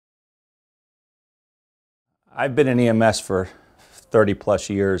I've been in EMS for 30 plus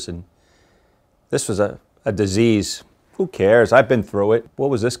years, and this was a disease. Who cares? I've been through it. What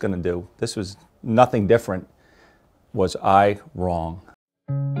was this going to do? This was nothing different. Was I wrong?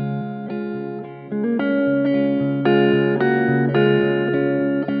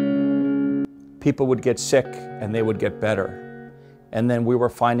 People would get sick and they would get better. And then we were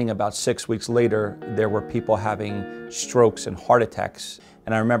finding about 6 weeks later, there were people having strokes and heart attacks.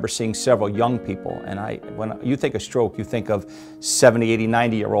 And I remember seeing several young people, and when you think of stroke, you think of 70, 80,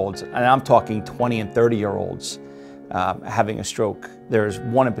 90-year-olds, and I'm talking 20 and 30-year-olds having a stroke. There's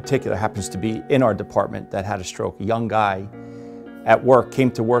one in particular, happens to be in our department, that had a stroke. A young guy at work,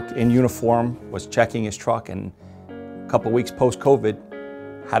 came to work in uniform, was checking his truck, and a couple weeks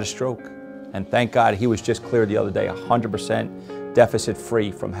post-COVID, had a stroke. And thank God he was just cleared the other day, 100%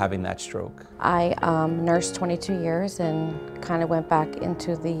 deficit-free from having that stroke. I nursed 22 years and kind of went back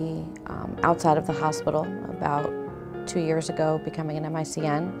into the outside of the hospital about 2 years ago, becoming an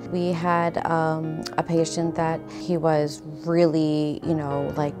MICN. We had a patient that he was really,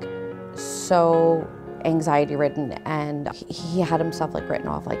 like so anxiety-ridden, and he had himself like written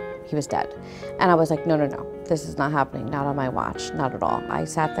off like he was dead. And I was like, no, this is not happening, not on my watch, not at all. I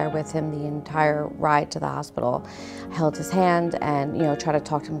sat there with him the entire ride to the hospital, held his hand and, tried to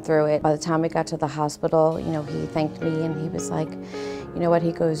talk him through it. By the time we got to the hospital, he thanked me and he was like, you know what,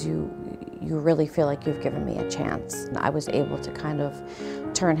 he goes, you really feel like you've given me a chance. And I was able to kind of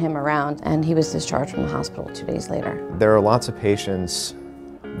turn him around, and he was discharged from the hospital 2 days later. There are lots of patients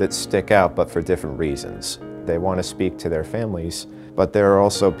that stick out, but for different reasons. They want to speak to their families, but there are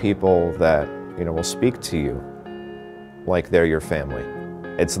also people that, will speak to you like they're your family.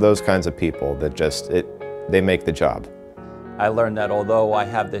 It's those kinds of people that they make the job. I learned that although I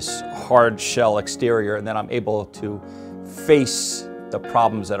have this hard shell exterior, and then I'm able to face the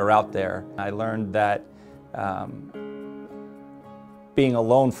problems that are out there. I learned that being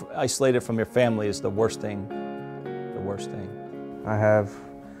alone, isolated from your family is the worst thing. The worst thing. I have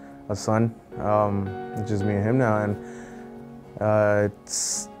a son, it's just me and him now, and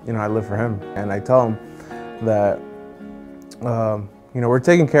I live for him, and I tell him that we're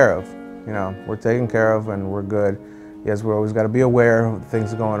taken care of. We're taken care of and we're good. Yes, we always got to be aware of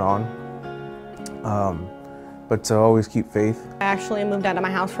things going on, but to always keep faith. I actually moved out of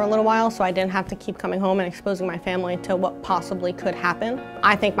my house for a little while, so I didn't have to keep coming home and exposing my family to what possibly could happen.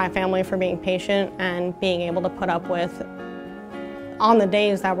 I thank my family for being patient and being able to put up with. On the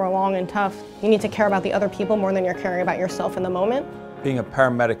days that were long and tough, you need to care about the other people more than you're caring about yourself in the moment. Being a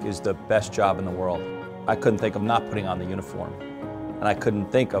paramedic is the best job in the world. I couldn't think of not putting on the uniform, and I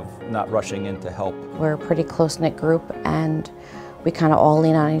couldn't think of not rushing in to help. We're a pretty close-knit group, and we kind of all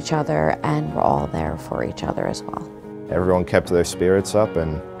lean on each other, and we're all there for each other as well. Everyone kept their spirits up,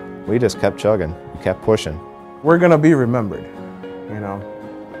 and we just kept chugging, we kept pushing. We're gonna be remembered,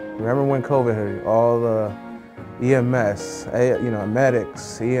 Remember when COVID hit, all the EMS,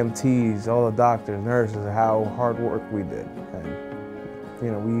 medics, EMTs, all the doctors, nurses, how hard work we did. And,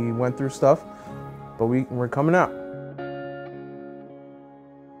 we went through stuff, but we're coming out.